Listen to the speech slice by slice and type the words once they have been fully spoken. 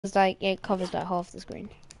It's like it covers like half the screen,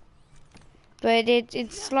 but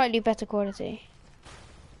it's slightly better quality.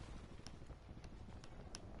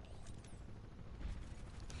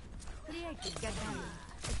 It's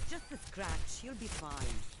just a scratch. You'll be fine.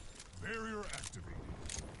 Barrier activated.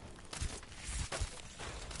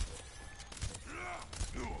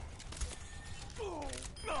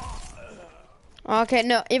 Okay,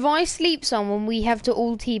 no. If I sleep someone, we have to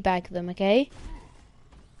all teabag them. Okay.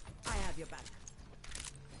 I have your back.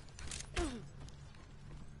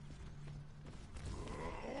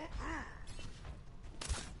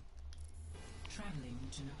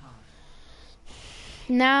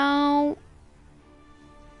 Now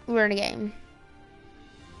we're in a game.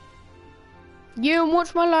 You and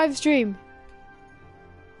watch my live stream.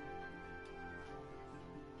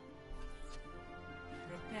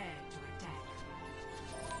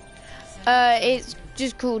 It's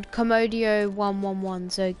just called Komodio 111.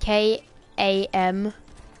 So KAM.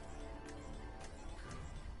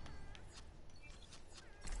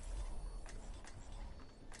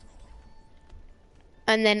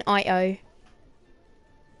 And then IO.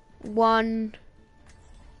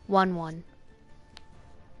 111.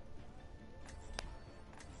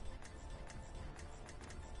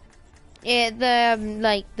 Yeah, the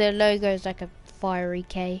like the logo is like a fiery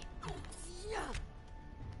K.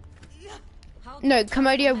 No,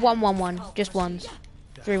 Komodio 111, just ones,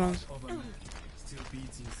 3 ones. I've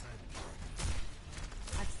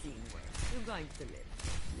seen worse. You're going to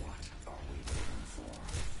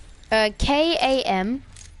live. KAM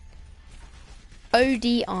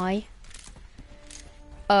ODI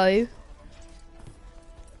O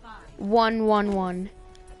 111.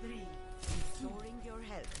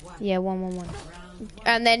 Yeah, 111.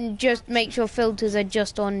 And then just make sure filters are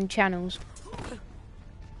just on channels.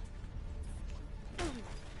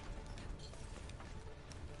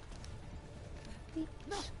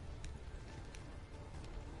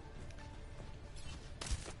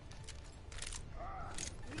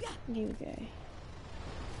 Here we go.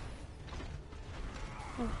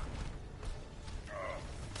 Oh.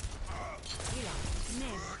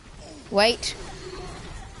 Wait.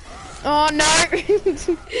 Oh no!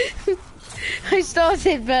 I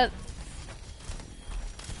started, but...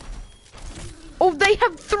 Oh, they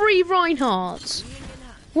have 3 Reinhardts!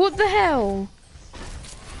 What the hell?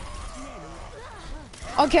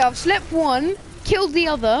 Okay, I've slept one, killed the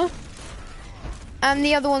other, and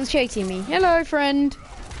the other one's chasing me. Hello, friend.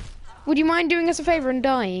 Would you mind doing us a favour and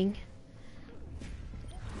dying?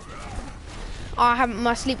 Oh, I haven't,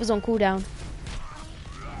 my sleep was on cooldown.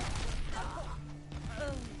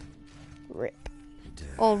 Rip.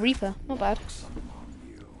 Oh, Reaper, not bad.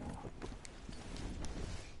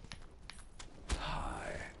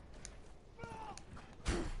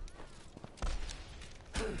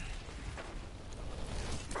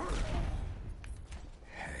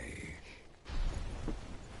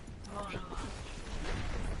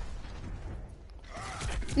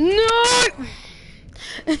 No!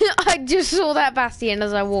 I just saw that Bastion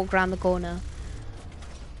as I walked around the corner.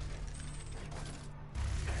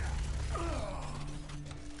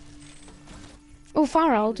 Oh,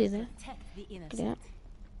 Farah, I'll do that. Yeah.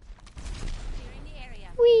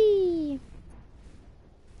 Whee!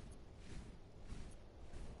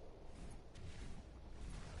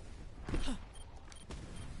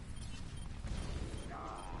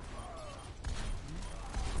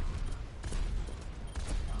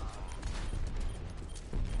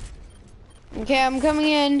 Okay, I'm coming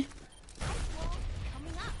in.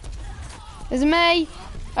 There's a May.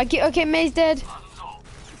 Okay, May's dead.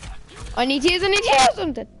 I need heals,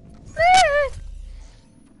 I'm dead.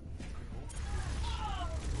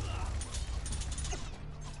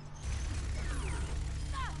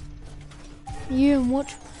 You and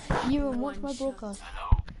watch my broadcast.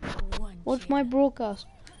 Watch my broadcast.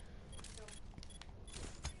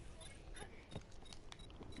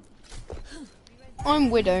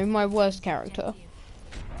 I'm Widow, my worst character.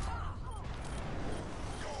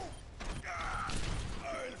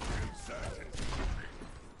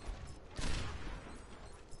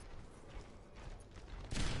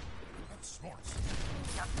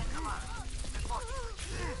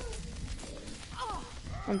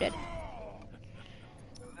 I'm dead.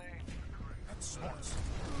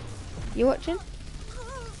 You watching?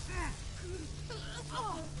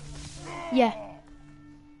 Yeah.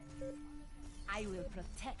 I will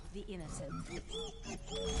protect the innocent.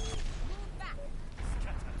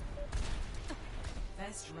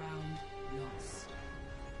 Best round lost.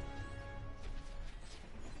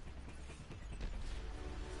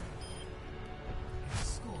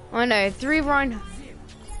 I know, 3 Ryan.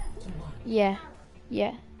 Yeah,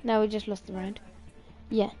 yeah. Now we just lost the round.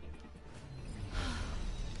 Yeah.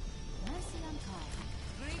 Mercy on time.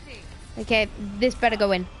 Greetings. Okay, this better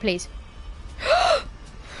go in, please.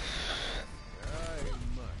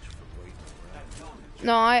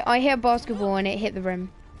 No, I hit a basketball and it hit the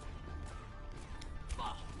rim.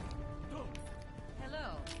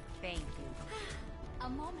 Hello. Thank you. A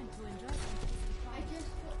moment to enjoy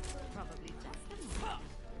probably just a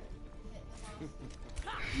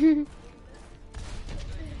moment.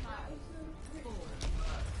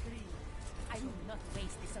 I will not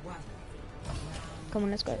waste this opportunity. Come on,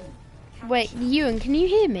 let's go. Wait, Ewan, can you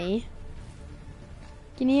hear me?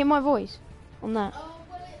 Can you hear my voice on that?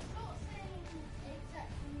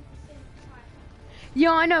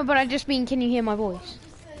 Yeah, I know, but I just mean, can you hear my voice?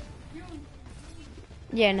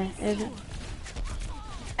 Yeah, no. This is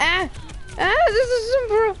some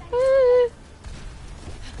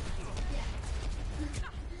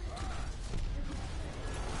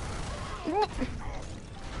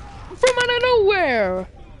from out of nowhere.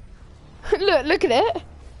 Look at it.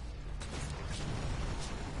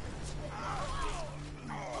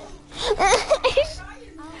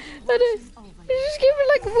 He's just giving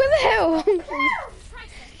like, what the hell?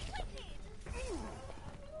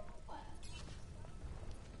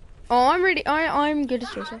 Oh, I'm ready. I'm good as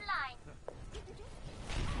Tracer.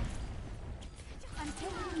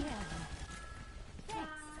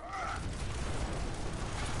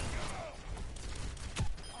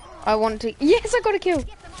 I want to. Yes, I got a kill.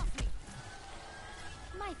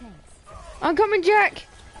 I'm coming, Jack.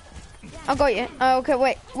 I got you. Oh, okay,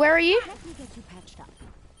 wait. Where are you?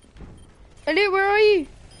 Elliot, where are you?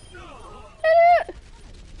 Elliot!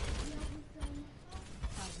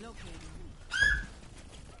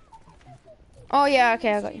 Oh yeah,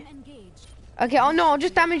 okay, I got you. Okay, oh no, I'll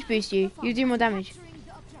just damage boost you. You do more damage.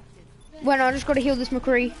 Well, no, I just gotta heal this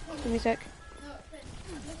McCree. Give me a sec.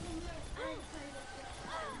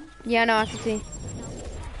 Yeah, no, I can see.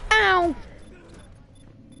 Ow!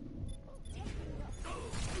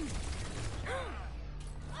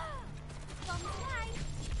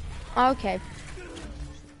 Okay.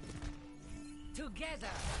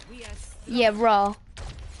 Yeah, raw.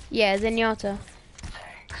 Yeah, Zenyatta.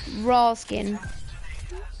 Raw skin.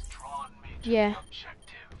 Yeah.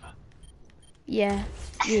 Yeah.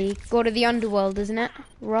 Yeah. Go to the underworld, isn't it?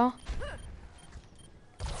 Raw.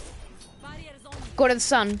 Go to the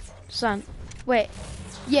sun. Sun. Wait.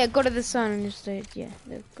 Yeah, go to the sun and just yeah.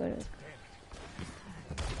 Go to.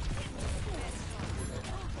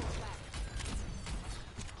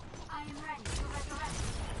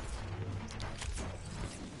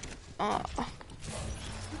 Oh.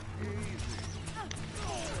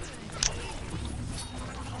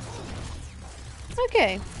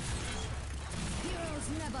 Okay.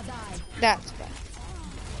 That's bad.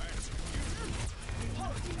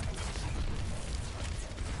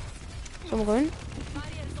 Someone going?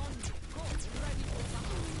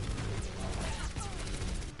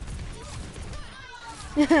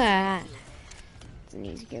 It's an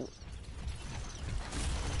easy kill.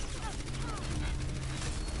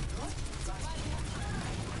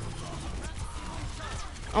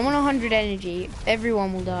 I'm on 100 energy.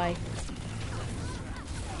 Everyone will die.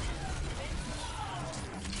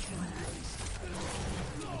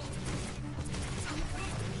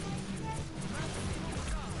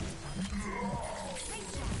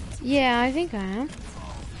 Yeah, I think I am.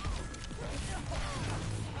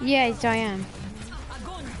 Yes, I am.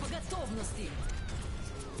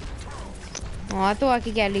 Oh, I thought I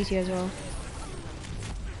could get Lucio as well.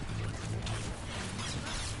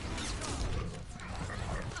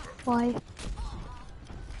 Why?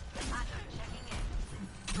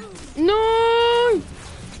 No!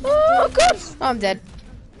 Oh god! I'm dead.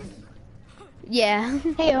 Yeah.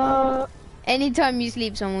 Hey, anytime you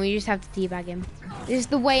sleep someone, you just have to teabag him. This is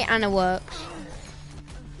the way Anna works.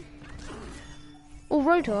 Oh,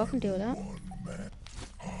 Roto, I can deal with that.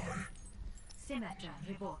 Symmetra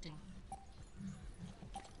reporting.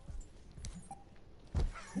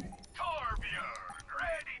 Torbjorn,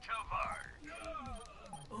 ready to work.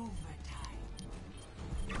 Overtime.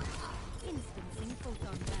 Instancing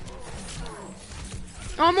photon barrier.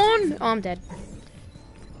 I'm on! Oh, I'm dead.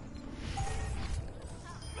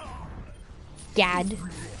 Gad.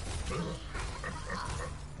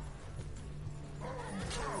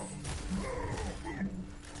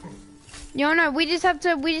 No, we just have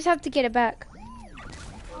to get it back.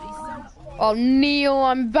 Oh, Neil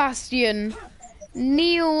on Bastion.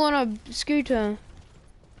 Neil on a scooter.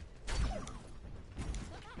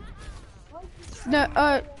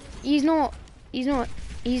 No, he's not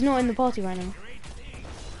in the party right now.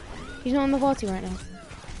 He's not in the party right now.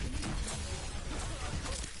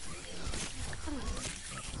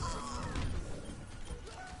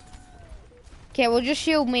 Okay, well just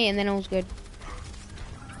shield me and then all's good.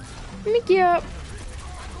 Mickey up.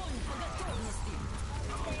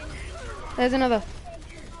 There's another.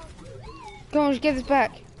 Come on, just get this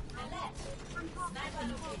back.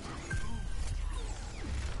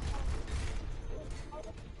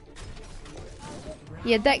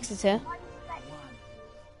 Yeah, Dex is here.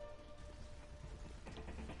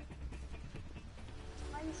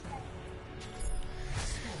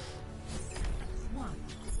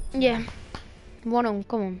 Yeah. One on,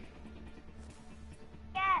 come on.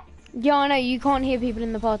 Yeah, I know, you can't hear people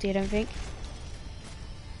in the party, I don't think.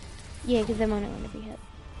 Yeah, because they might not want to be hit.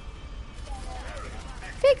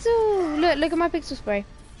 Pixel! Look at my pixel spray.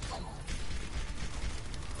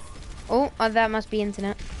 Oh, that must be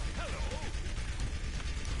internet.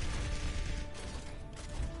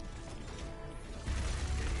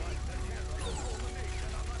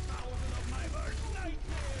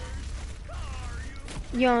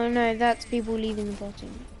 Yeah, no, that's people leaving the party.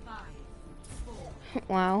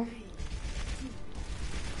 Wow.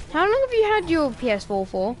 How long have you had your PS4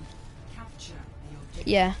 for?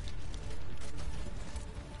 Yeah.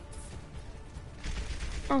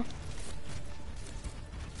 Oh.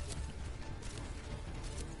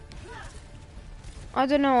 I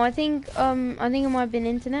don't know. I think it might have been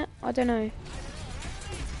internet. I don't know.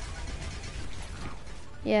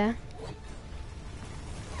 Yeah.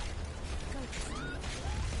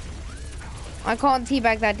 I can't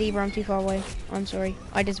teabag that Diva. I'm too far away. I'm sorry.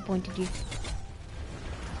 I disappointed you.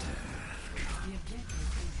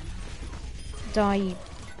 Die, you.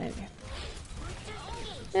 There we go.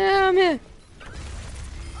 Yeah, I'm here.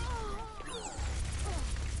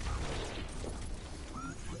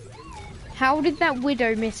 How did that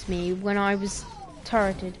Widow miss me when I was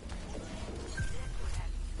turreted?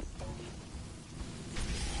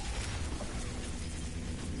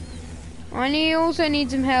 I also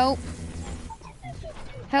need some help.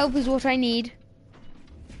 Help is what I need.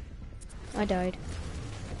 I died.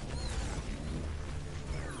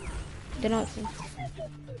 Delightful.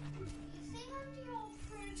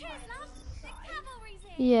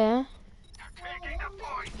 Yeah.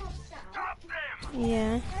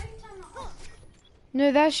 Yeah.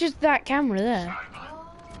 No, that's just that camera there.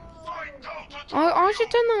 I should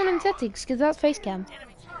turn that on in settings because that's face cam.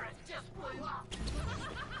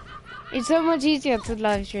 It's so much easier to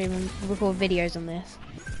live stream and record videos on this.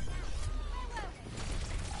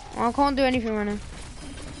 I can't do anything right now.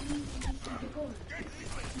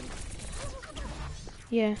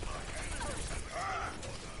 Yeah.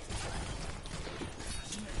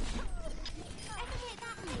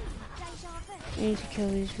 I need to kill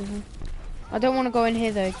these people. I don't want to go in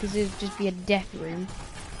here though, because it'd just be a death room.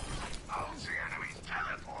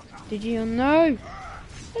 Did you? No!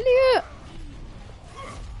 Elliot!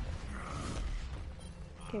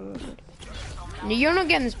 Okay, we're good. No, you're not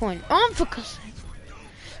getting this point. Oh, for God's sake.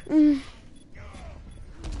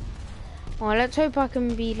 Oh, let's hope I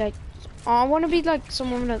can be like... Oh, I want to be like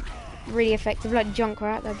someone like really effective, like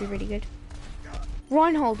Junkrat. That'd be really good.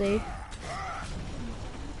 Reinhold, dude.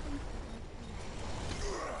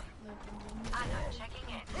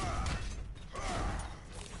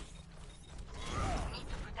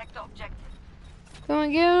 Come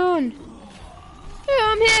on, get on. Yeah,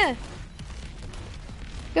 I'm here.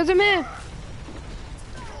 Guys, I'm here.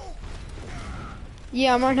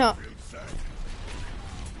 Yeah, I'm right up.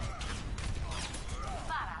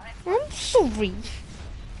 I'm sorry.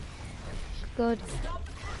 God.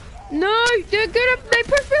 No, they're gonna. They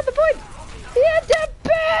pushed me on the point. Yeah, the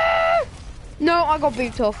bear. No, I got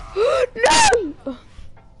booped off. No.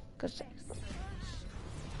 Cause.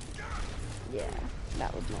 Yeah,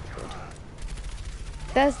 that was not good.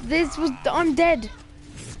 I'm dead.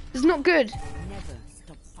 It's not good. Never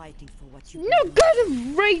stop fighting for what you Not good,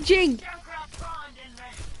 I'm raging.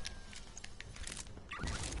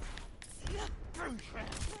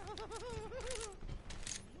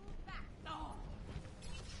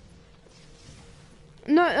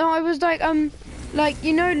 No, I was like,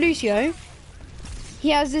 you know Lucio? He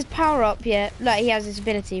has this power up, yeah, like he has this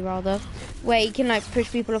ability rather, where he can like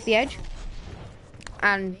push people off the edge.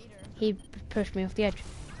 And he pushed me off the edge.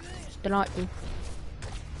 It's delightful.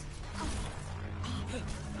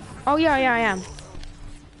 Oh yeah, I am.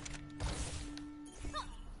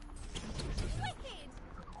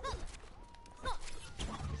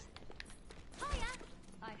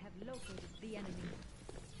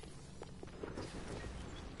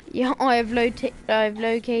 Yeah, I've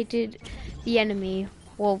located the enemy.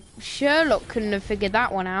 Well, Sherlock couldn't have figured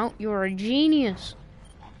that one out. You're a genius.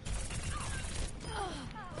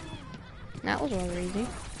 That was rather easy.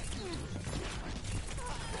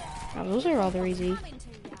 That was also rather easy.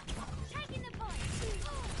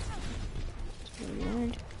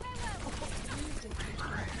 mind.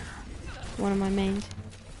 One of my mains.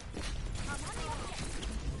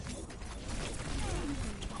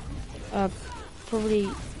 Probably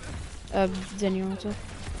Zenyatta.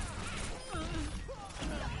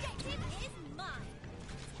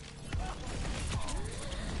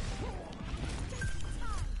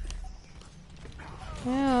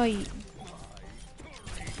 Where are you?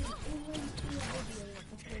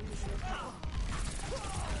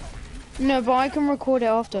 No, but I can record it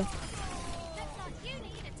after.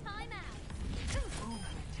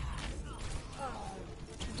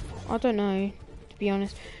 I don't know, to be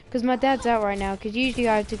honest. Because my dad's out right now, because usually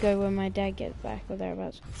I have to go when my dad gets back or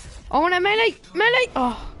thereabouts. Oh, no, melee! Melee!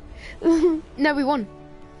 Oh! No, we won.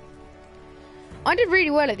 I did really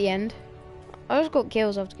well at the end. I just got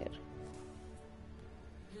kills after kills.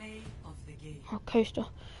 Oh, coaster.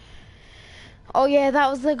 Oh yeah, that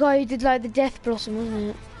was the guy who did like the death blossom,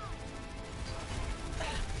 wasn't it?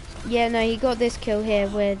 Yeah, no, he got this kill here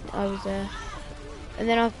where I was there. And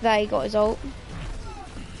then after that he got his ult.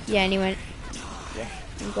 Yeah, and he went. Yeah,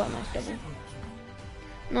 he got a nice double.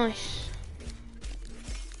 Nice.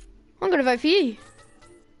 I'm gonna vote for you.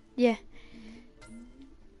 Yeah.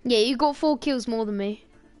 Yeah, you got 4 kills more than me.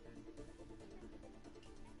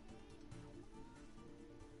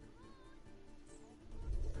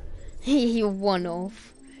 You're one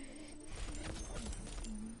off.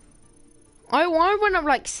 I went up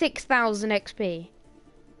like 6,000 XP.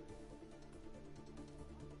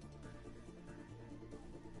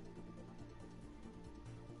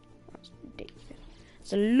 That's ridiculous.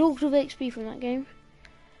 It's a lot of XP from that game.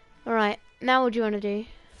 Alright, now what do you want to do?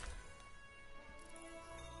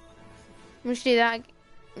 Let's do that.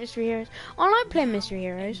 Mystery Heroes. I like playing Mystery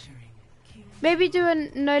Heroes. Maybe do a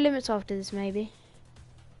no limits after this, maybe.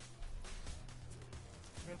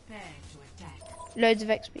 Loads of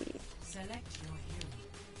XP.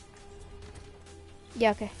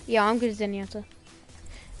 Yeah, okay. Yeah, I'm good as Zenyatta.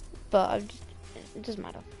 But it doesn't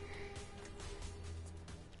matter.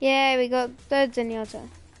 Yeah, we got 3rd Zenyatta.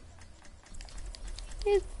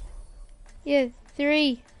 Yeah,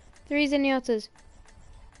 3. 3 Zenyatas.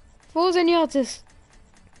 4 Zenyatas.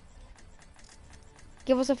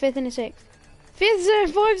 Give us a 5th and a 6th.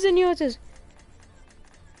 5 Zenyatas.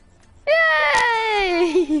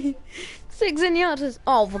 Yay! 6 Zenyatas.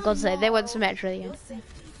 Oh, for God's sake, they went Symmetra again.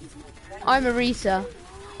 I'm a Risa.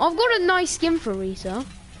 I've got a nice skin for Risa.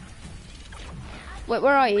 Wait,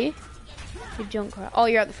 where are you? Good junk. Oh,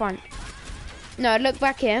 you're at the front. No, look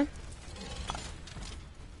back here.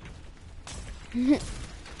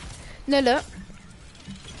 No, look.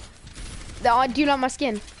 Do you like my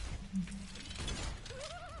skin?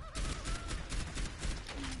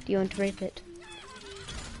 Do you want to rape it?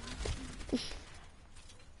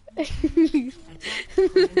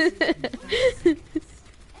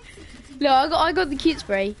 No, I got the cute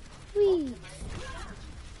spray. Whee.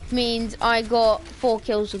 Means I got 4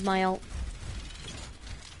 kills with my ult.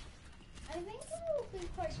 I think it will be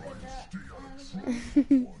quite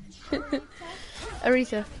good at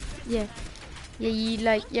Arisa, yeah. Yeah,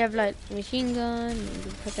 you have like machine gun, and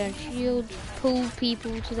you put down shield, pull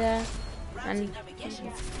people to there, and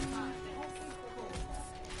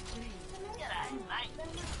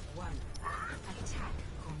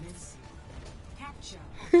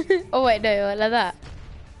oh wait, no, like that.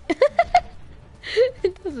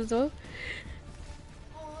 It does as well.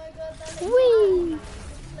 Oh my god, that Whee!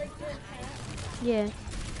 like good hair. Yeah.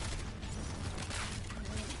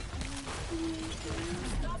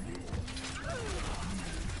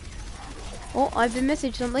 Oh, I've been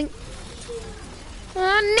messaged something.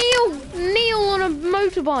 Neil on a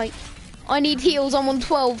motorbike. I need heals, I'm on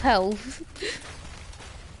 12 health.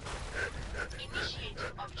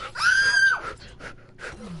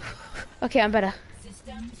 Okay, I'm better.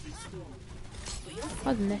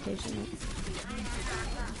 I've messaged him.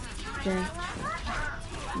 Yeah.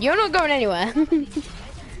 You're not going anywhere.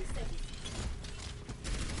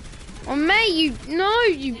 Oh, May,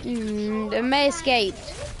 May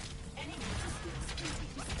escaped.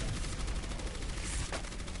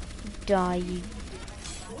 Die, you.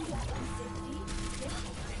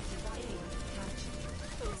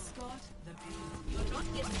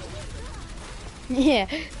 Yeah,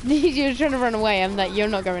 you're trying to run away. I'm like, you're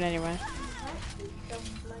not going anywhere.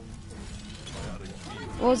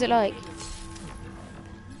 What was it like?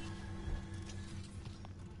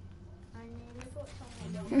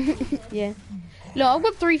 Yeah. Look, I've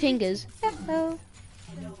got 3 fingers. Hello.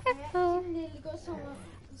 Hello. Nearly got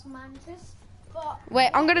someone's mantis, but Wait,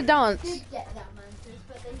 I'm gonna dance. did get that mantis,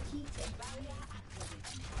 but they keep it.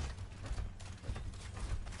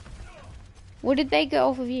 What did they get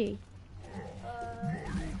off of you?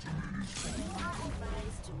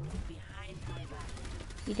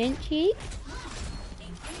 You didn't cheat?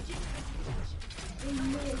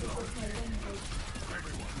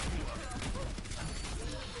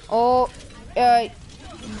 Oh,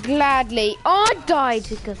 gladly. Oh, I died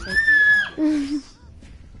because of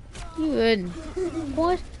Ewan.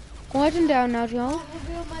 What? Quieten down now, Joel.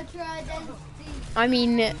 Reveal my true identity. I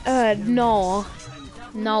mean, no.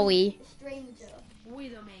 No-y. Stranger.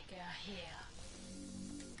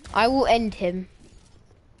 I will end him.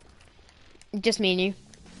 Just me and you.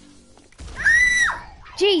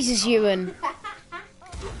 Jesus, Ewan.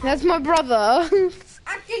 That's my brother.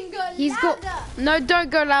 I can go He's louder. got... No,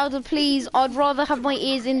 don't go louder, please. I'd rather have my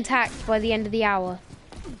ears intact by the end of the hour.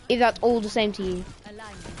 If that's all the same to you.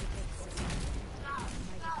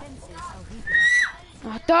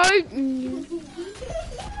 Oh, don't.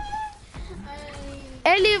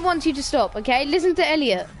 Elliot wants you to stop, okay? Listen to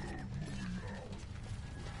Elliot.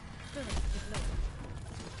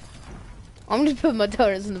 I'm just putting my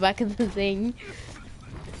turrets in the back of the thing.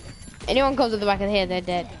 Anyone comes to the back of the head, they're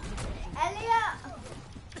dead.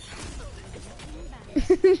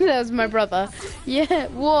 Elliot! That's my brother. Yeah,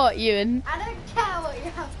 what, Ewan? I don't care what you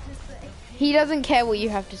have to say. He doesn't care what you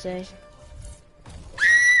have to say.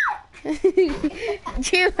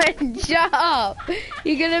 Ewan, shut up!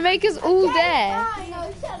 You're gonna make us all there.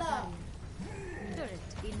 No, shut up.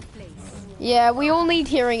 Yeah, we all need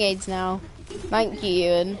hearing aids now. Thank you,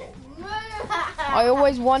 Ewan. I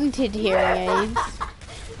always wanted hearing aids.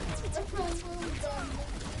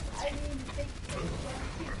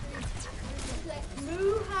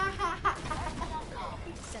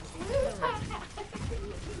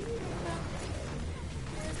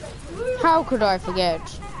 How could I forget?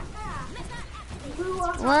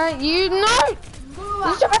 Right, you no!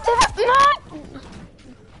 You should have to no!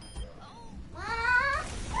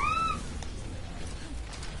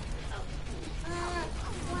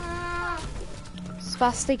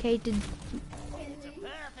 Sophisticated.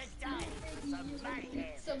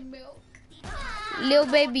 Some milk. Little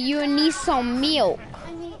baby, you need some milk.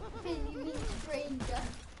 I need stranger.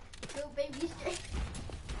 Little baby stranger.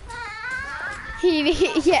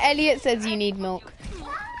 Yeah, Elliot says you need milk.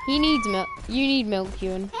 He needs milk. You need milk,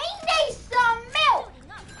 Ewan. He needs some milk.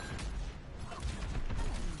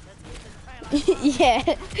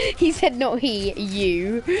 Yeah, he said not he,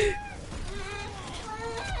 you.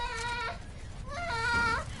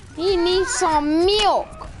 He needs some milk.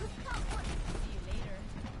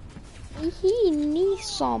 He needs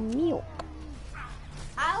some milk.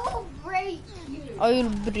 I will break you. I will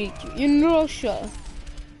break you. In Russia,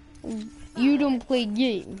 you don't play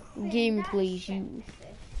game. Game plays you.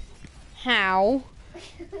 How?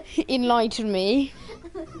 Enlighten me.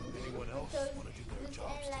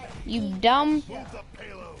 You dumb.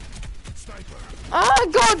 Oh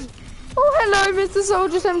God! Oh hello, Mr.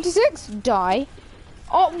 Soldier 76. Die.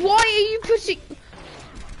 Oh, why are you pushing?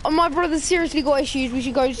 Oh, my brother seriously got issues. We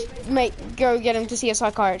should go get him to see a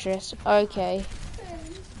psychiatrist. Okay.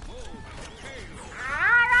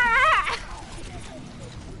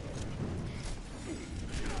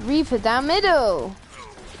 Reaper down middle.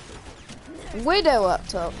 Widow up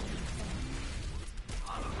top.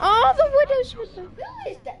 Oh, the widow's with them.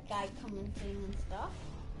 Who is that guy commenting and stuff?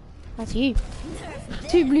 That's you.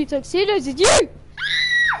 Two blue tuxedos, it's you!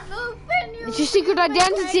 It's your secret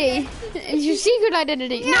identity. It's your secret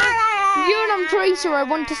identity. No, you and I'm Tracer. I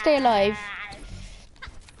want to stay alive.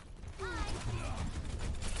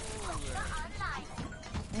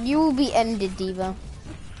 You will be ended, Diva.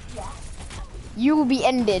 You will be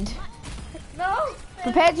ended. No.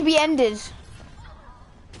 Prepare to be ended.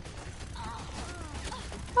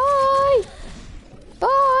 Bye.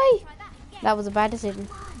 Bye. That was a bad decision.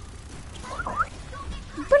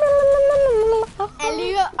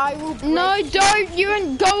 Elliot, I will break No, don't. You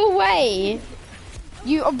and go away.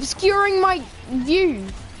 You obscuring my view.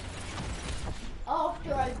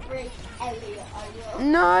 After I break Elliot, I will.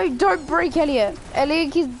 No, don't break Elliot.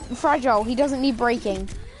 Elliot is fragile. He doesn't need breaking.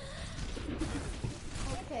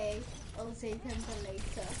 Okay, I'll save him for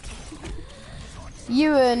later.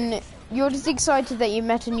 Ewan, you're just excited that you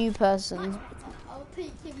met a new person. I'll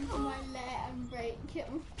take him to my lair and break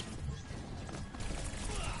him.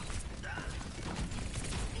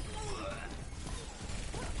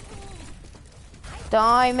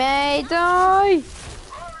 Die, mate, die!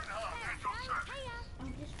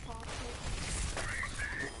 I'm just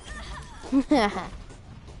farting.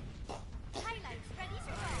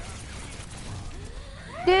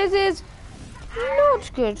 This is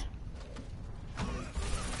not good.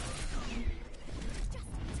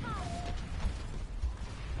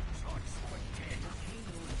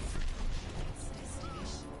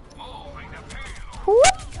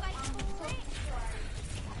 What?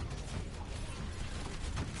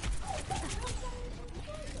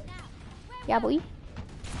 Yeah, boy.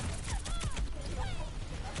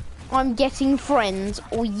 I'm getting friends,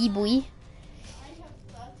 oh yeah, boy. I have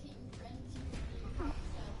 13 friends. You have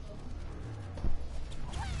 7.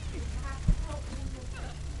 You have to help me with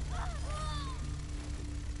that.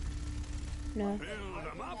 No. Build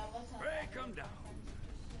them up, break them down.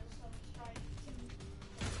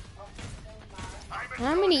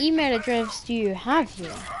 How many email addresses do you have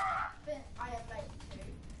here? I have like 2.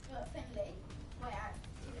 But Finley. Wait,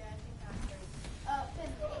 actually, I think I have 3.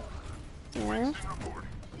 Finley. Yeah.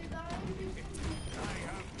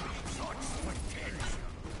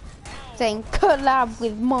 Saying collab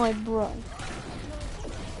with my bro.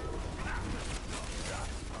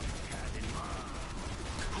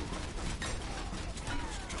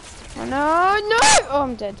 Oh no, no! Oh,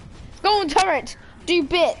 I'm dead. Go on, turret! Do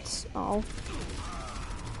bits! Oh.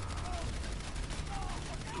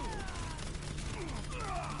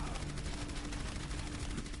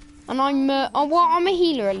 And I'm, oh, well, I'm a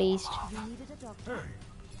healer at least.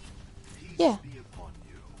 Yeah.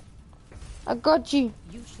 I got you.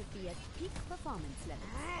 You should be at peak performance level.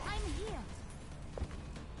 I'm here.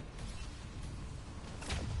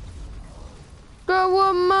 Go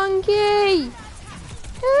on, monkey!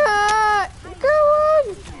 Ah, go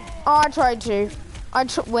on! Oh, I tried to.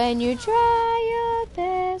 When you try your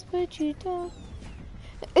best, but you don't.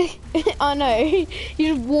 I know.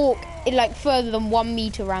 You just walk like further than 1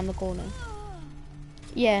 meter around the corner.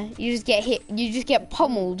 Yeah, you just get hit. You just get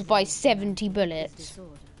pummeled by 70 bullets.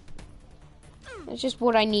 That's just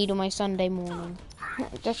what I need on my Sunday morning.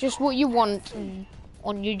 That's just what you want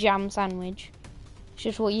on your jam sandwich. It's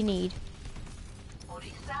just what you need.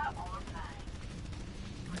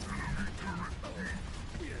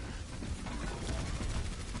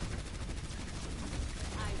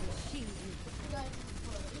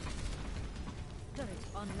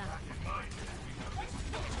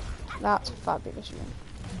 That's fabulous, man.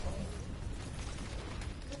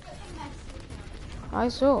 I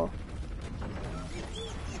saw.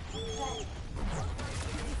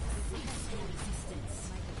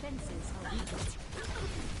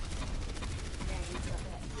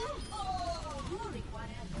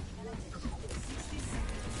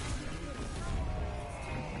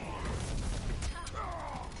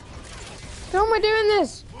 How am I doing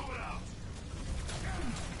this?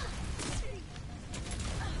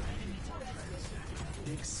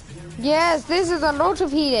 Yes, this is a lot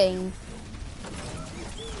of healing.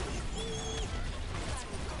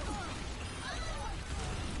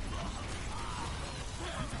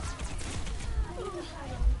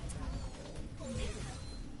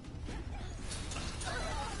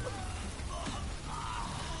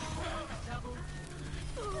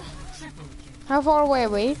 How far away are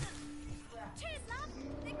we?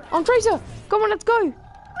 On Tracer! Come on, let's go!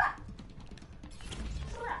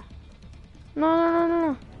 No, no, no, no,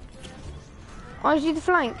 no. I see the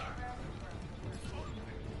flank.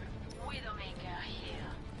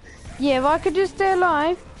 Yeah, if I could just stay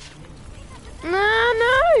alive. No,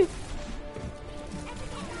 no!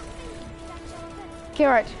 Okay,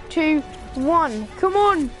 right. 2, 1. Come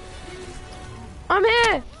on! I'm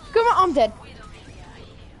here! Come on, I'm dead.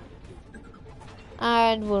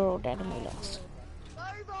 And we're all dead and we lost.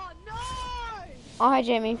 Oh, hi,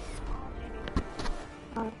 Jamie.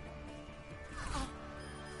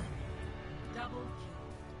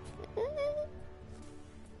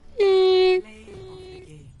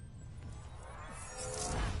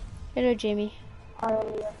 Hello, Jamie.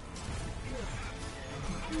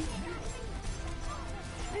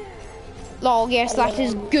 Oh, yes, that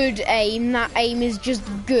is good aim. That aim is just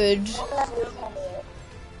good.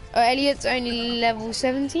 Oh, Elliot's only level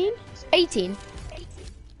 17? 18? 18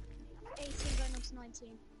 going on to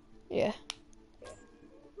 19. Yeah.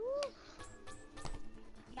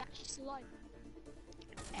 Yeah, she's still alive.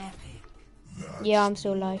 Yeah, I'm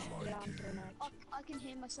still alive. I can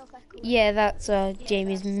hear myself echoing. Yeah, that's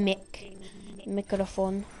Jamie's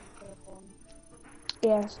microphone.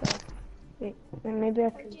 Yeah, so wait, then maybe I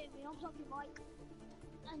can. Jamie, unplug your mic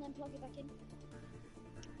and then plug it back in.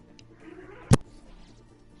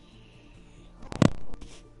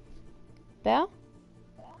 Better?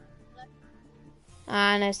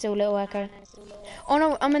 Ah, no, still a little echo. Oh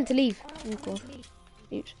no, I meant to leave. Oh god.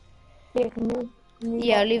 Oops. Yeah, can you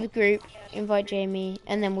Yeah, I'll leave a group, invite Jamie,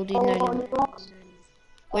 and then we'll do no limit. box?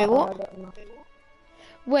 Wait, I what? don't know.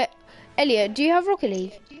 Wait, Elliot, do you have Rocket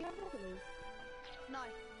League? No.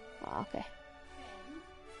 Ah, okay.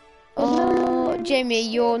 Oh, Jamie,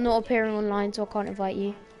 you're not appearing online, so I can't invite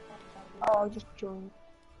you. Oh, I'll just join.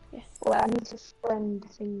 Yeah. Well, I need to friend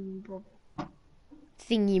thingy Bob.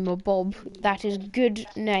 Thingy-ma-bob. That is good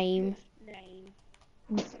name.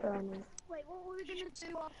 Wait, what were we gonna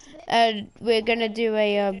do after this? We're gonna do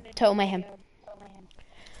a Total Mayhem. It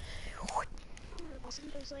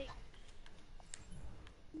was like,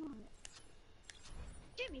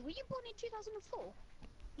 Jimmy, were you born in 2004?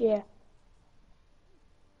 Yeah.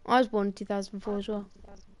 I was born in 2004 as well.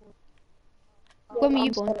 When were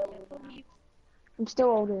you born? I'm still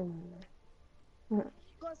older than you.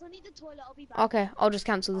 Guys, I need the toilet. I'll be back. Okay, I'll just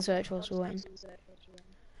cancel the search whilst we're waiting.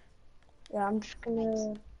 Yeah, I'm just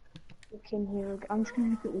gonna look in here. I'm just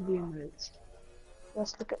gonna look at the emotes.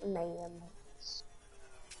 Let's look at the main emotes.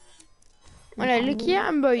 I know, looking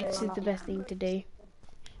at emotes is the best thing to do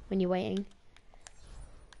when you're waiting.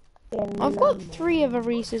 Yeah, I've got 3 of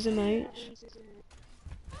Arisa's emotes.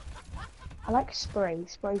 I like spray.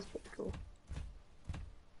 Spray's pretty cool.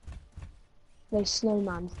 The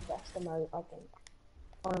snowman's the best emote, I think.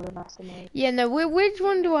 Or the best emote. Yeah, no, which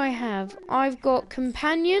one do I have? I've got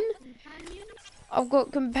Companion. I've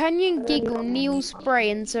got Companion, Giggle, Neil, Spray,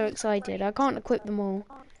 and So Excited. I can't equip them all.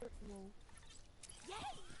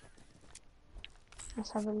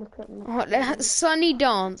 Let's have a look at my... Oh, that Sunny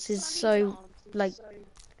Dance is so, like,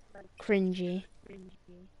 cringy.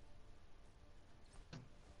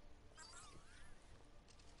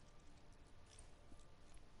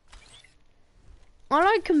 I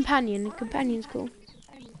like Companion. Companion's cool.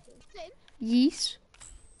 Yes.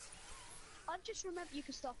 I just remember you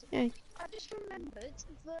can start it. Yeah. I just remembered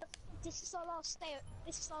that this is our last day.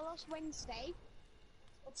 This is our last Wednesday.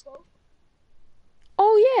 Let's go.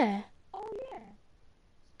 Oh yeah.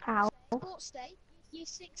 How? Sports day. Year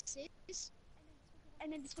 6s.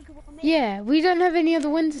 And then this week of Yeah, we don't have any other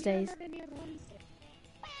Wednesdays. Hey,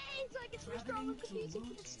 it's like it's really strong and confusing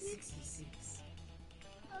for this week.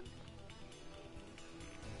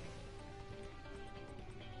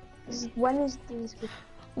 When is these...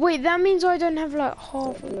 Wait, that means I don't have like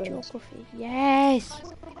half of geography. Yes.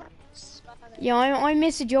 Yeah, I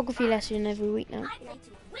miss a geography lesson every week now.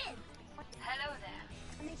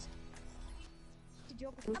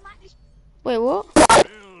 Wait, what?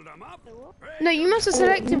 Build 'em up. No, you must have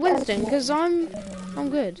selected Winston because I'm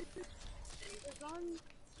good.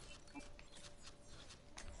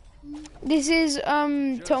 This is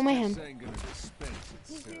Total Mayhem.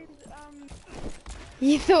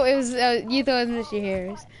 You thought it was Mr.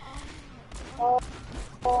 Heroes.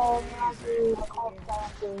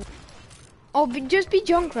 Oh, but just be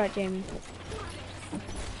Junkrat, Jamie.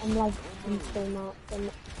 I'm like, I'm so not...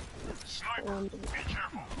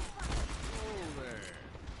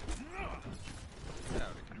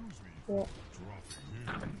 Yeah.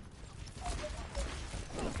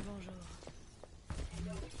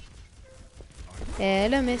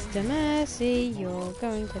 Hello, Mr. Mercy, you're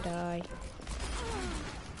going to die.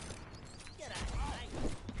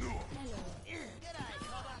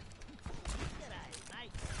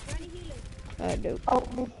 No. Oh,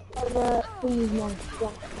 please, no.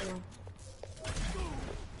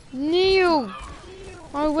 Neil!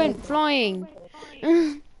 I went flying.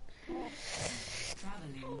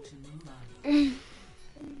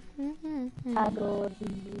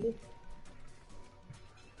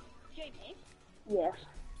 Yes.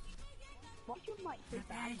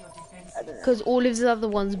 Because all of his other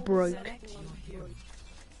ones broke.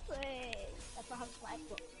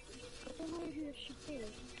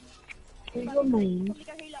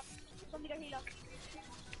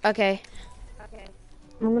 Okay.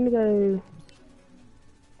 I'm gonna go...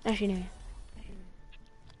 Actually, no.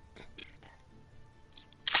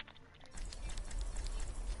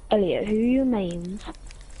 Elliot, who are your mains?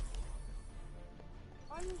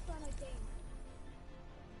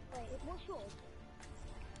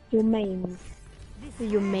 Your mains.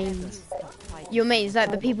 Your mains. Your mains,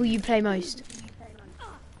 like the people you play most.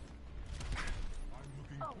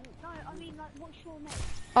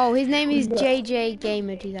 Oh, his name is JJ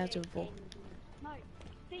Gamer 2004.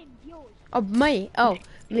 Oh, mate. Oh,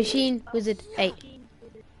 Machine Wizard 8.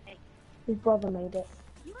 His brother made it.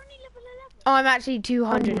 Oh, I'm actually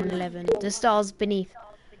 211. The stars beneath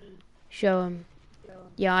show him.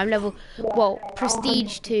 Yeah, I'm level. Well,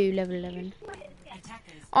 Prestige 2, level 11.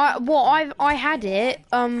 I had it.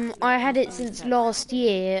 I had it since last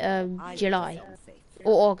year, July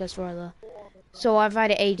or August rather. So I've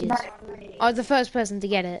had it ages. I was the first person to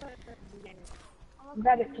get it.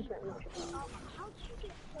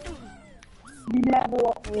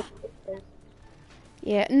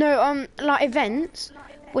 Yeah, no, like events.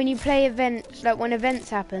 When you play events, like when events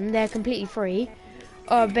happen, they're completely free.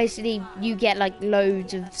 Basically, you get like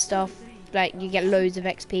loads of stuff. Like you get loads of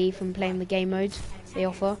XP from playing the game modes they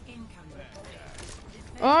offer.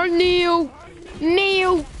 Oh, Neil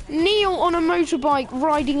on a motorbike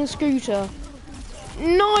riding a scooter.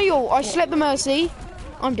 Niall, I slept the mercy.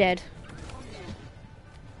 I'm dead.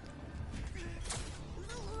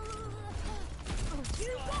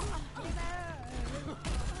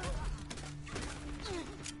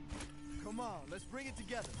 Come on, let's bring it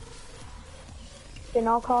together. In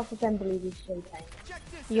our class assembly was so tame.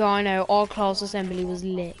 Yeah, I know. Our class assembly was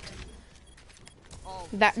lit.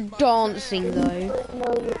 That dancing though.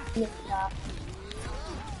 No, you missed that.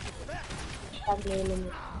 Have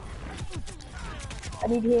healing. I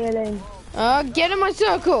need healing. Get in my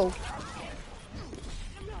circle.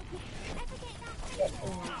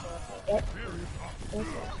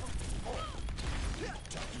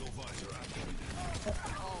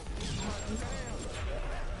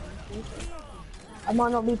 I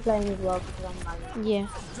might not be playing as well because I'm married. Yeah.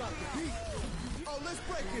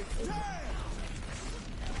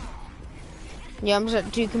 Yeah, I'm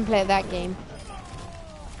just you can play that game.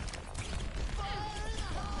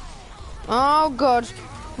 Oh god.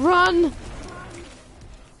 Run! Wait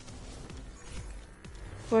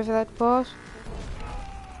for that to pass.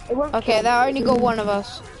 Okay, that only got one of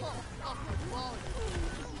us.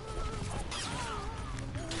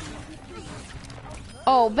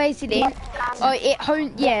 Oh, basically,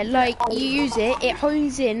 like you use it, it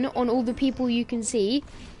hones in on all the people you can see.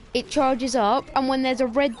 It charges up, and when there's a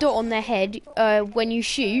red dot on their head, when you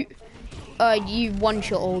shoot, you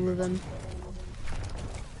one-shot all of them.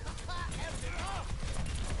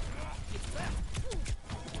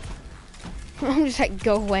 I'm just like,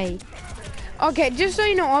 go away. Okay, just so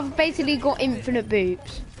you know, I've basically got infinite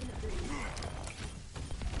boots.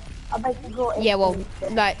 I basically got Yeah, well,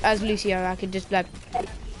 like, as Lucio, I could just, like,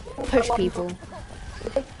 push people.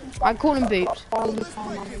 I call them boots.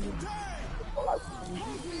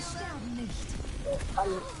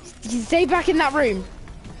 Stay back in that room.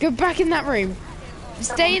 Go back in that room.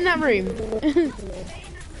 Stay in that room.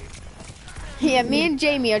 Yeah, me and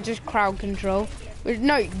Jamie are just crowd control.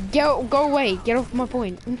 No, go away. Get off my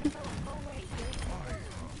point.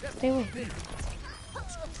 Stay away.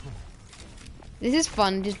 This is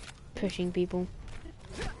fun, just pushing people.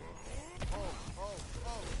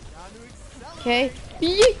 Okay.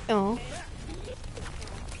 Yeet. Oh.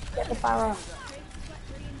 Get the power.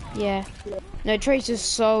 Yeah. No, Trace is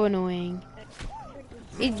so annoying.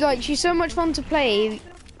 It's like she's so much fun to play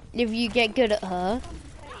if you get good at her,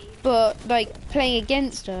 but like playing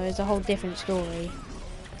against her is a whole different story.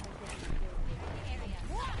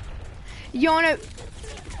 Yana.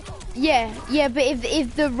 Yeah, but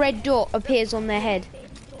if the red dot appears on their head.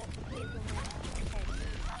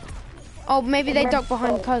 Oh, maybe they duck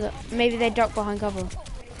behind cover. Maybe they duck behind cover.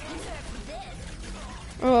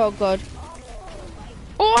 Oh god.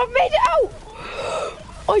 Oh, I made it out!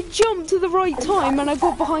 I jumped to the right time and I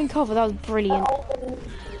got behind cover. That was brilliant.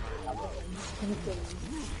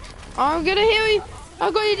 I'm gonna heal you.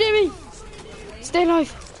 I got you, Jimmy. Stay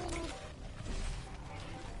alive.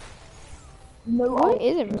 No, What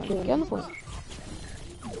is it? Get on the point.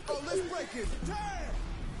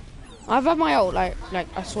 I've had my ult like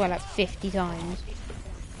I swear like 50 times.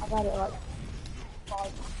 I've had it like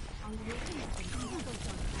 5.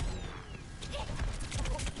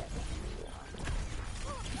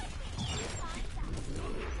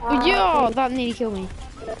 Yeah, that nearly killed me.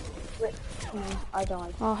 I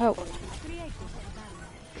died. Oh, help.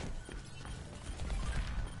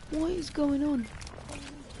 What is going on?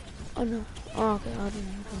 Oh no. Oh, okay, I don't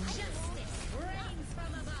know.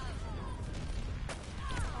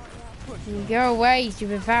 Go away,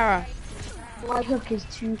 stupid Farah.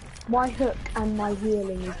 My hook and my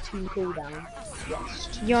healing is 2 cooldown.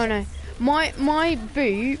 Yes. Yeah, I know. My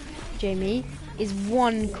boot, Jamie, is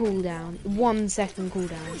 1 cooldown. 1 second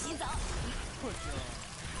cooldown.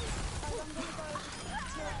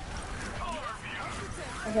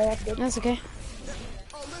 Okay, that's good. That's okay.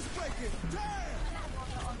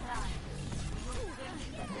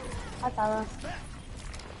 Hi, Farah.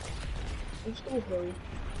 I'm still here.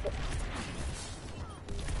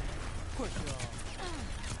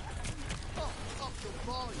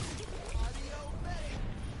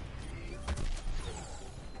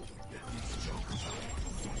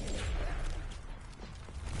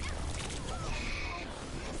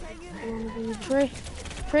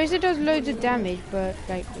 Tracer does loads of damage, but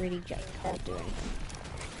like really just can't do anything.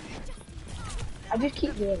 I just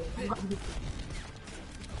keep healing.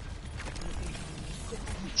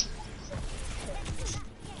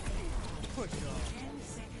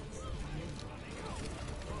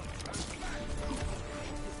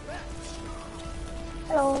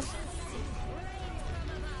 Hello.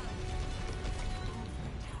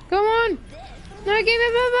 Come on! No, give me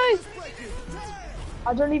my.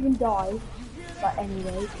 I don't even die, but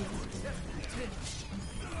anyway.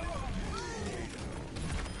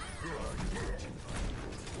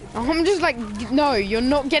 I'm just like, no, you're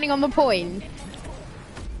not getting on the point.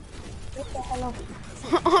 What the hell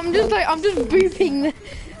I'm just like, I'm just booping the,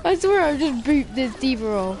 I swear I've just booped this diva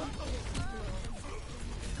off.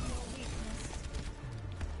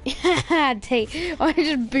 I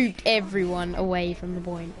just booped everyone away from the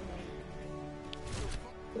point.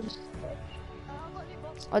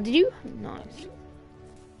 Oh, did you? Nice.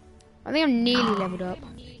 I think I'm nearly leveled up.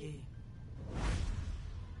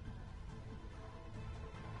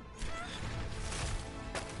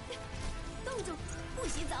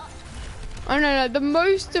 Oh no, the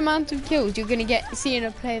most amount of kills you're gonna get seeing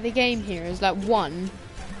a play the game here is like 1.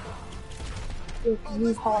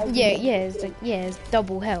 It's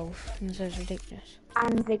double health, and so it's ridiculous.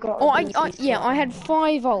 And they got. Oh, I had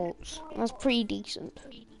 5 ults. That's pretty decent.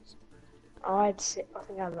 I had 6. I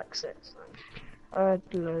think I had like 6. I had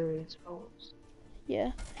loads of ults.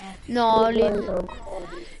 Yeah. No, I'll leave it. Do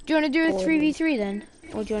you want to do a 3v3 then?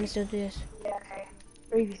 Or do you want to still do this? Yeah, okay.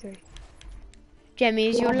 3v3. Jemmy,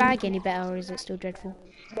 is your lag any better or is it still dreadful?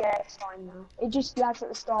 Yeah, it's fine now. It just lags at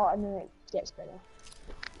the start and then it gets better.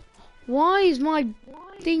 Why is my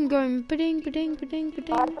thing going ba-ding, ba-ding, ba-ding,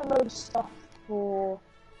 ba-ding? I have the most stuff for...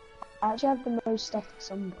 I actually have the most stuff for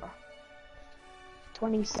Sombra.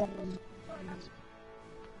 27.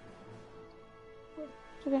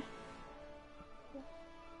 Okay.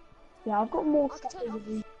 Yeah, I've got more stuff as a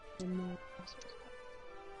Reese than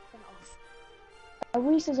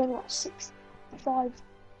Reese has only got 65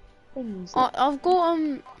 things. I've got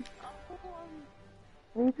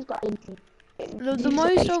Reese has got 80. the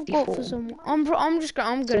most I've got for some. I'm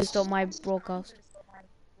gonna stop my broadcast.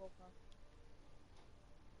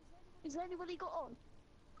 Is anybody got on?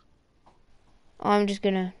 I'm just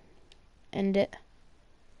gonna end it.